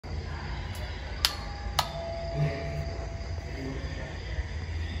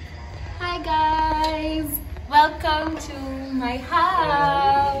Hi guys, welcome to my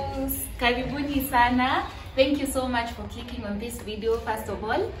house. Karibuni sana. Thank you so much for clicking on this video. First of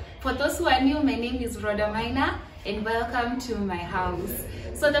all, for those who are new, my name is Rhoda Maina and welcome to my house.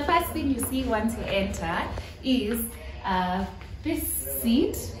 So the first thing you see once you enter is this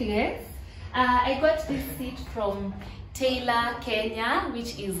seat here. I got this seat from Taylor Kenya,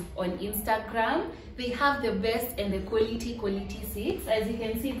 which is on Instagram. They have the best and the quality seats. As you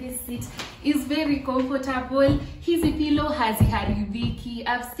can see, this seat is very comfortable. Hizi pillow haziharibiki.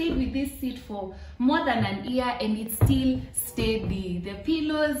 I've stayed with this seat for more than an year and it's still steady. The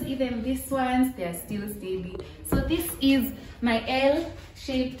pillows, even these ones, they are still steady. So this is my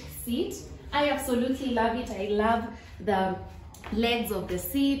L-shaped seat. I absolutely love it. I love the legs of the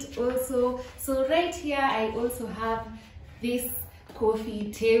seat also. So right here I also have this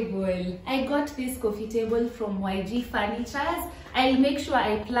coffee table. I got this coffee table from YG Furnitures. I'll make sure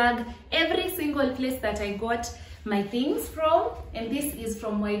I plug every single place that I got my things from, and this is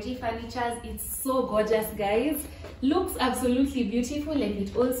from YG Furnitures. It's so gorgeous, guys. Looks absolutely beautiful, and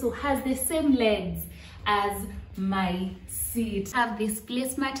it also has the same legs as my seat. I have this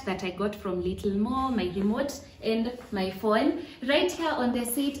placemat that I got from Little More, my remote and my phone. Right here on the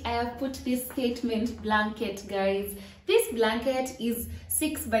seat, I have put this statement blanket, guys. This blanket is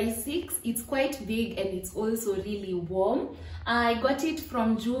 6 by 6. It's quite big and it's also really warm. I got it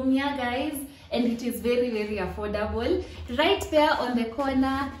from Jumia, guys, and it is very affordable. Right there on the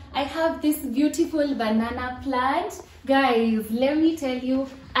corner, I have this beautiful banana plant. Guys, let me tell you,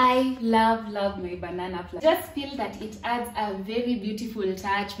 I love my banana plant. Just feel that it adds a very beautiful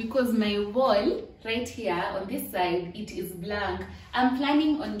touch because my wall right here on this side, it is blank. I'm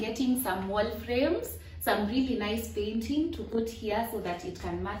planning on getting some wall frames, some really nice painting to put here so that it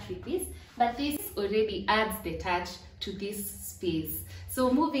can match with this, but this already adds the touch to this space.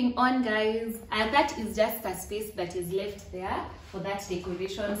 So moving on, guys, that is just a space that is left there for that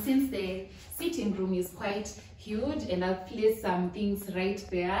decoration, since the sitting room is quite huge, and I've placed some things right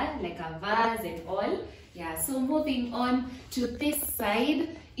there like a vase and all. Yeah, so moving on to this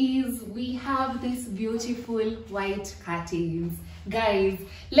side is we have this beautiful white curtains. Guys,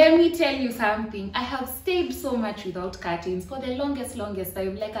 let me tell you something. I have stayed so much without curtains for the longest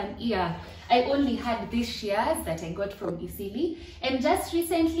time, like an year. I only had these shears that I got from Isili, and just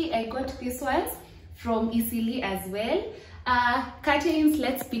recently I got these ones from Isili as well. Curtains,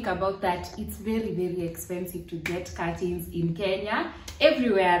 let's speak about that. It's very expensive to get curtains in Kenya,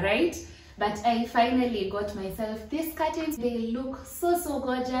 everywhere, right? But I finally got myself these curtains. They look so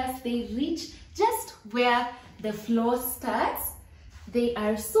gorgeous. They reach just where the floor starts. They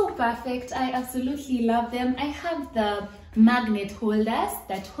are so perfect. I absolutely love them. I have the magnet holders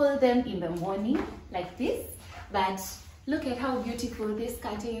that hold them in the morning like this, but look at how beautiful these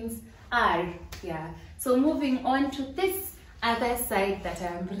curtains are. Yeah, so moving on to this other side that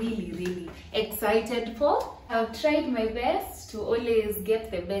I'm really excited for. I've tried my best to always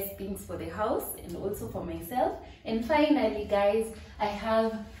get the best things for the house and also for myself, and finally, guys, I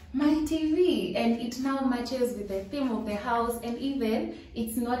have my TV, and it now matches with the theme of the house, and even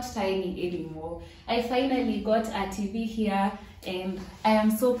it's not tiny anymore. I finally got a TV here and I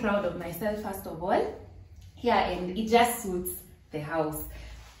am so proud of myself, first of all. Yeah, and it just suits the house.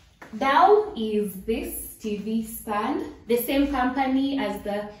 Down is this TV stand, the same company as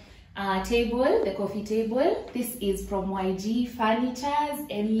the table, the coffee table. This is from YG Furnitures,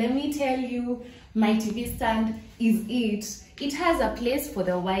 and let me tell you, my TV stand is it. It has a place for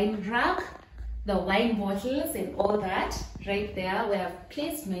the wine rack, the wine bottles and all that right there where I've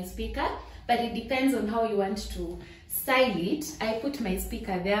placed my speaker, but it depends on how you want to style it. I put my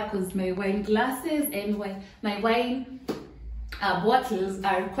speaker there because my wine glasses and my wine bottles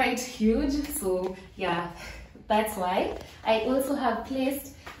are quite huge, so yeah, that's why. I also have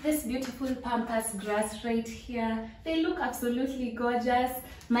placed this beautiful pampas grass right here. They look absolutely gorgeous.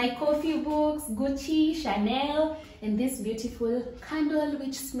 My coffee books, Gucci, Chanel, and this beautiful candle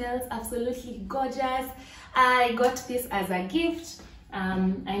which smells absolutely gorgeous. I got this as a gift.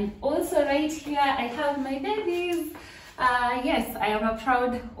 And also right here I have my babies. Yes, I am a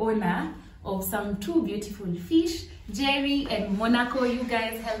proud owner of some two beautiful fish, Jerry and Monaco. You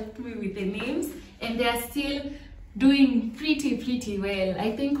guys helped me with the names, and they are still doing pretty well.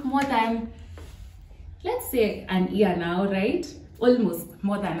 I think more than, let's say, an year now, right? Almost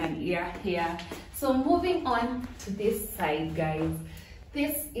more than an year here. So moving on to this side, guys,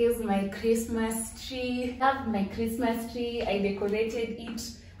 this is my Christmas tree. I love my Christmas tree. I decorated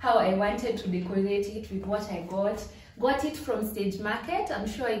it how I wanted to decorate it with what I got. Got it from Stage Market. I'm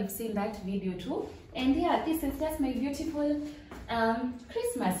sure you've seen that video too. And yeah, this is just my beautiful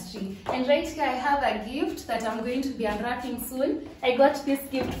Christmas tree. And right here I have a gift that I'm going to be unwrapping soon. I got this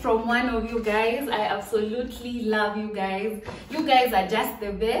gift from one of you guys. I absolutely love you guys. You guys are just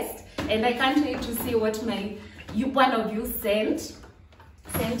the best, and I can't wait to see what one of you sent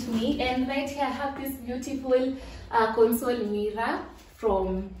me. And right here I have this beautiful console mirror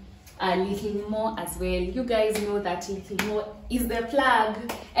from Little More as well. You guys know that Little More is the plug,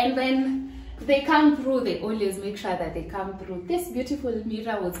 and when they come through, they always make sure that they come through. This beautiful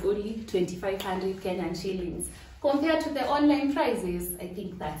mirror was only 2,500 Kenyan shillings. Compared to the online prices, I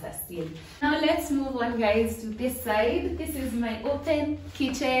think that's a steal. Now let's move on, guys, to this side. This is my open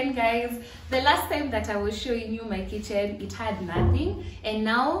kitchen, guys. The last time that I was showing you my kitchen, it had nothing, and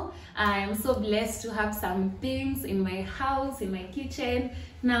now I am so blessed to have some things in my house, in my kitchen.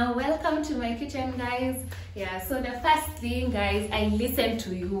 Now welcome to my kitchen, guys. Yeah, so the first thing, guys, I listened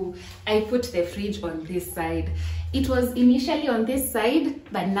to you. I put the fridge on this side. It was initially on this side,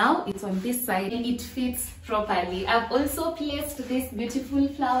 but now it's on this side and it fits properly. I've also placed these beautiful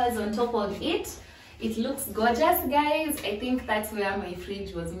flowers on top of it. It looks gorgeous, guys. I think that's where my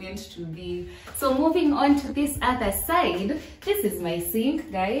fridge was meant to be. So moving on to this other side, this is my sink,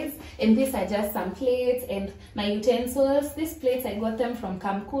 guys, and these are just some plates and my utensils. These plates, I got them from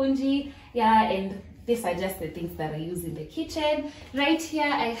Kamkunji. Yeah, and these are just the things that I use in the kitchen. Right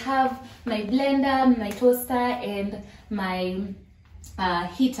here I have my blender, my toaster, and my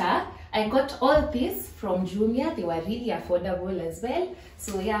heater. I got all this from Jumia. They were really affordable as well.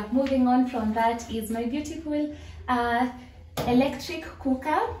 So yeah, moving on from that is my beautiful electric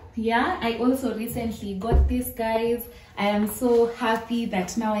cooker. Yeah, I also recently got this, guys. I am so happy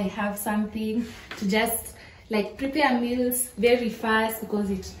that now I have something to just like prepare meals very fast because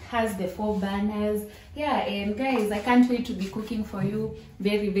it has the 4 burners. Yeah, and guys, I can't wait to be cooking for you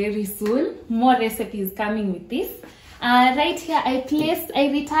very soon. More recipes coming with this. Right here I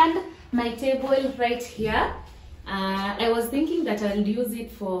returned my table right here. I was thinking that I'll use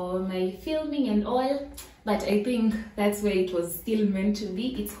it for my filming and all, but I think that's where it was still meant to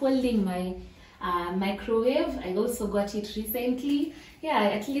be. It's holding my microwave. I also got it recently. Yeah,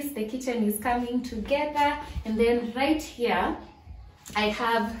 at least the kitchen is coming together. And then right here I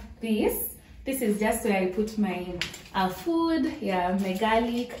have this. This is just where I put my food. Yeah, my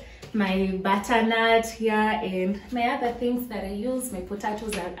garlic, my butternut here, and my other things that I use. My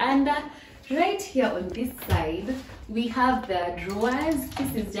potatoes are under. Right here on this side we have the drawers.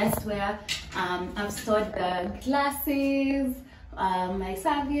 This is just where I've stored the glasses, my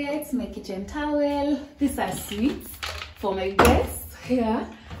serviettes, my kitchen towel. These are sweets for my guests here.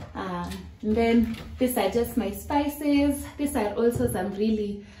 And then these are just my spices. These are also some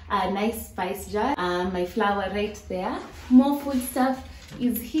really nice spice jars. My flour right there. More food stuff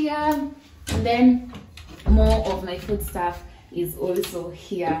is here, and then more of my food stuff is also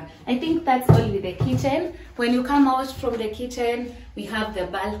here. I think that's all with the kitchen. When you come out from the kitchen, we have the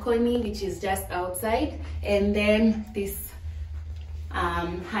balcony, which is just outside, and then this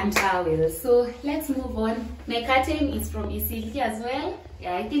hand towel. So let's move on. My curtain is from Isilki as well.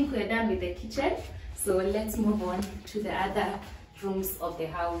 Yeah, I think we're done with the kitchen, so let's move on to the other rooms of the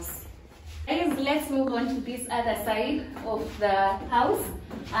house. Guys, let's move on to this other side of the house.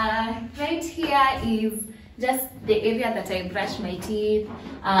 Right here is just the area that I brush my teeth,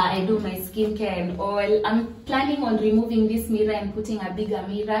 I do my skincare and all. I'm planning on removing this mirror and putting a bigger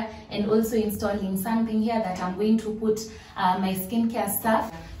mirror, and also installing something here that I'm going to put my skincare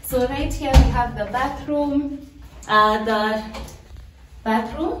stuff. So right here we have the bathroom.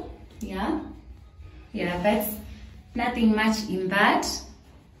 Yeah, that's nothing much in that.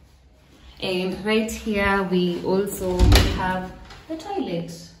 And right here we also have the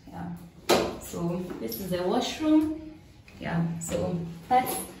toilet. Yeah, so this is the washroom. Yeah, so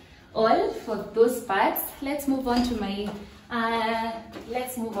that's all for those parts. Let's move on to my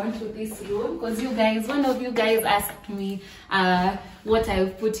this room, because one of you guys asked me what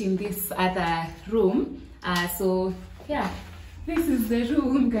I've put in this other room. So yeah, this is the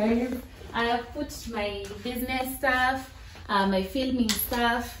room, guys. I've put my business stuff, my filming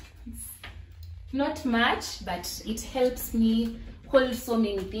stuff. Not much, but it helps me hold so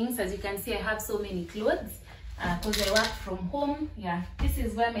many things. As you can see, I have so many clothes because I work from home. Yeah, this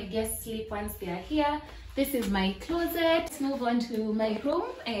is where my guests sleep once they are here. This is my closet. Let's move on to my room,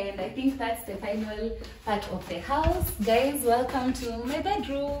 and I think that's the final part of the house. Guys, welcome to my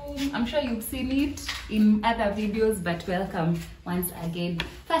bedroom. I'm sure you've seen it in other videos, but welcome once again.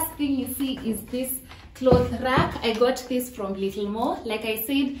 First thing you see is this cloth rack. I got this from Little More. Like I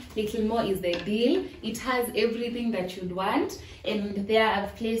said, Little More is the deal. It has everything that you'd want. And there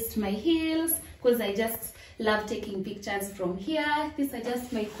I've placed my heels because I just love taking pictures from here. These are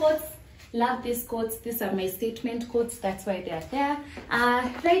just my coats. Love these coats. These are my statement coats. That's why they are there.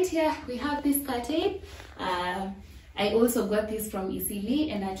 Right here we have this curtain. I also got this from Easily,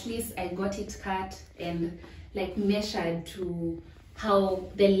 and at least I got it cut and like measured to how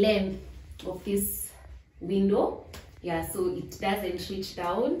the length of this window. Yeah, so it doesn't reach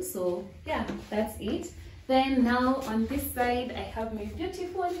down. So yeah, that's it. Then now on this side I have my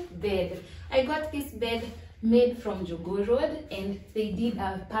beautiful bed. I got this bed made from Jogo Road, and they did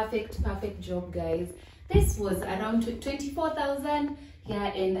a perfect job, guys. This was around 24,000. Yeah,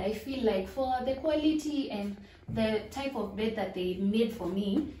 and I feel like for the quality and the type of bed that they made for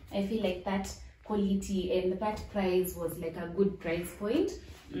me, I feel like that quality and that price was like a good price point.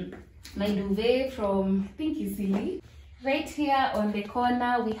 My duvet from Pinky Silly. Right here on the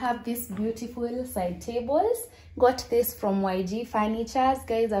corner we have these beautiful side tables. Got this from YG Furnitures,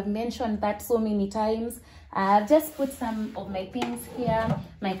 guys. I've mentioned that so many times. I've just put some of my things here,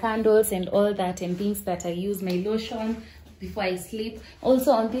 my candles and all that, and things that I use, my lotion before I sleep.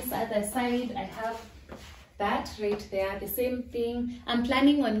 Also on this other side I have that right there, the same thing. I'm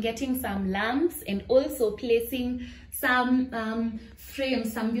planning on getting some lamps and also placing some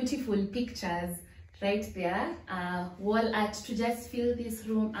frames, some beautiful pictures right there, wall art to just fill this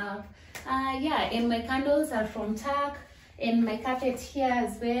room up. Yeah, and my candles are from Tak, and my carpet here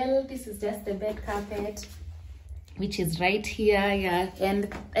as well. This is just the bed carpet, which is right here. Yeah,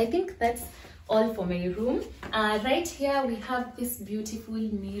 and I think that's all for my room. Right here we have this beautiful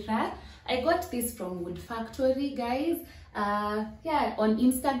mirror. I got this from Wood Factory, guys. Yeah, on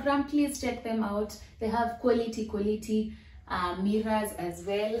Instagram, please check them out. They have quality mirrors as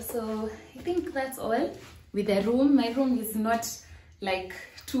well. So I think that's all with the room. My room is not like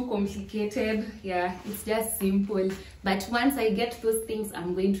too complicated. Yeah, it's just simple, but once I get those things,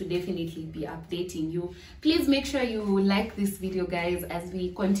 I'm going to definitely be updating you. Please make sure you like this video, guys, as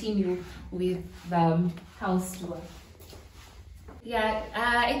we continue with the house tour. Yeah,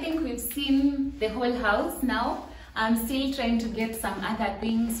 I think we've seen the whole house now. I'm still trying to get some other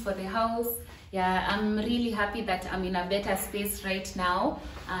things for the house. Yeah, I'm really happy that I'm in a better space right now.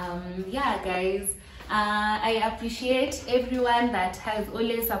 Yeah, guys, I appreciate everyone that has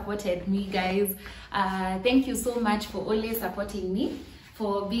always supported me, guys. Thank you so much for always supporting me,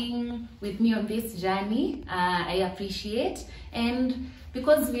 for being with me on this journey. I appreciate. And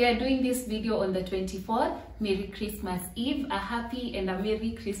because we are doing this video on the 24th, Merry Christmas Eve, a happy and a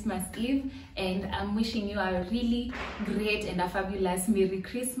Merry Christmas Eve, and I'm wishing you a really great and a fabulous Merry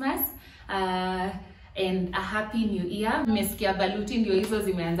Christmas and a happy new year. Mmesikia baluti ndio hizo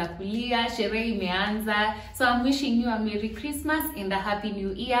zimeanza kulia, sherehe imeanza. So I'm wishing you a Merry Christmas and a happy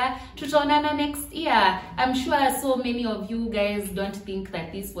new year. Tutaonana next year. I'm sure so many of you guys don't think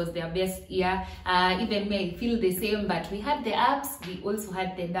that this was their best year. Even me, I feel the same, but we had the ups, we also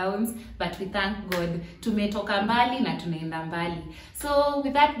had the downs, but we thank God. Tumetoka mbali na tunaenda mbali. So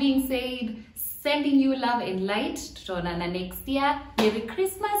with that being said, sending you love and light. Tutaonana next year. Merry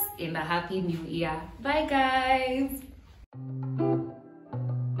Christmas and a happy new year. Bye, guys.